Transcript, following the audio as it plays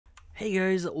Hey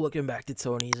guys, welcome back to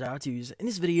Tony's How-Tos. In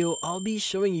this video, I'll be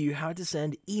showing you how to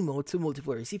send email to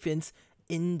multiple recipients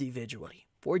individually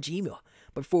for Gmail.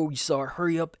 But before we start,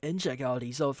 hurry up and check out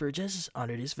the self-registers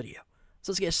under this video.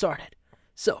 So let's get started.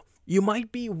 So, you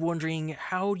might be wondering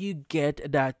how you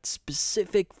get that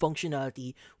specific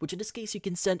functionality, which in this case you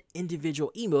can send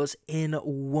individual emails in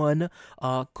one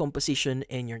composition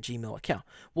in your Gmail account.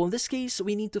 Well, in this case,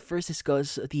 we need to first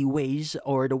discuss the ways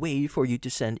or the way for you to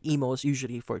send emails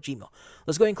usually for Gmail.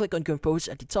 Let's go and click on Compose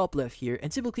at the top left here,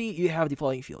 and typically you have the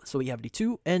following fields. So we have the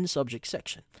to and subject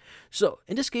section. So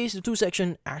in this case, the to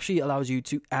section actually allows you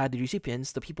to add the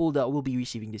recipients, the people that will be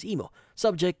receiving this email.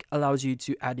 Subject allows you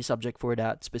to add the subject for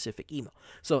that specific email.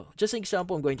 So just an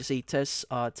example, I'm going to say test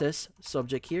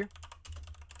subject here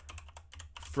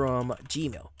from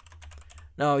Gmail.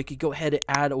 Now you could go ahead and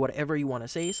add whatever you want to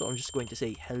say. So I'm just going to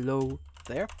say hello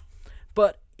there.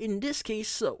 But in this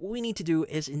case, what we need to do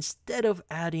is instead of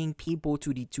adding people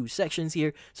to the two sections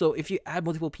here, so if you add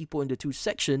multiple people in the two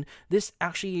section, this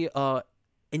actually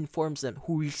informs them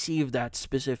who received that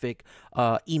specific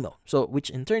email. So which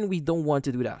in turn we don't want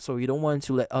to do that. So we don't want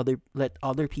to let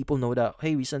other people know that,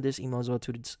 hey, we sent this email as well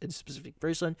to this specific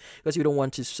person, because we don't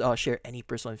want to share any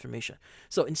personal information.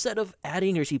 So instead of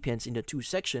adding recipients in the to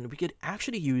section, we could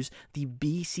actually use the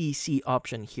BCC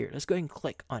option here. Let's go ahead and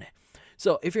click on it.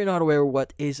 So if you're not aware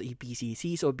what is a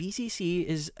BCC, so BCC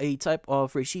is a type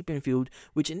of recipient field,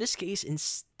 which in this case,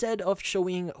 instead of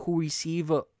showing who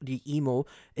received the email,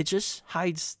 it just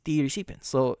hides the recipient.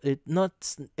 So it's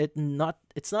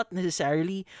not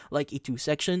necessarily like a to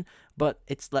section, but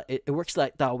it's like it works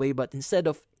like that way. But instead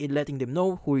of it letting them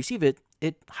know who received it,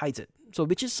 it hides it. So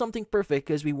which is something perfect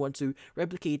because we want to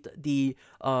replicate the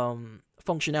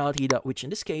functionality that, which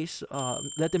in this case,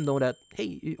 let them know that,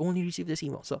 hey, you only received this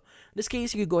email. So in this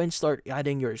case, you could go and start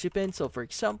adding your recipient. So for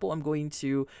example, I'm going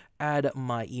to add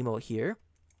my email here,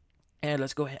 and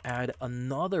let's go ahead and add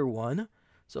another one.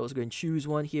 So let's go and choose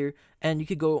one here, and you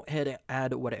could go ahead and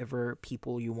add whatever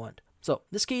people you want. So in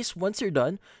this case, once you're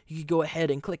done, you can go ahead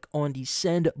and click on the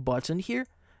send button here,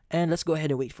 and let's go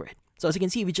ahead and wait for it. So as you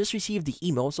can see, we just received the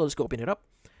email. So let's go open it up.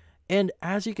 And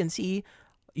as you can see,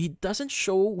 it doesn't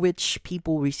show which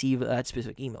people receive that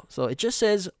specific email. So it just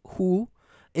says who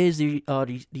is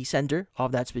the sender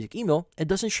of that specific email. It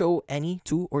doesn't show any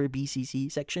to or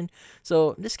BCC section.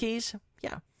 So in this case,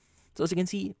 yeah. So as you can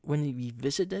see, when we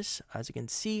visit this, as you can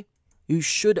see, you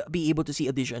should be able to see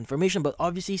additional information. But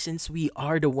obviously, since we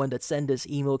are the one that sent this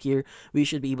email here, we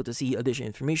should be able to see additional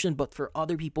information. But for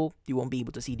other people, you won't be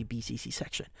able to see the BCC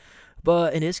section.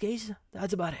 But in this case,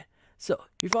 that's about it. So,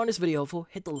 if you found this video helpful,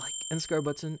 hit the like and subscribe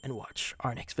button and watch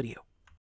our next video.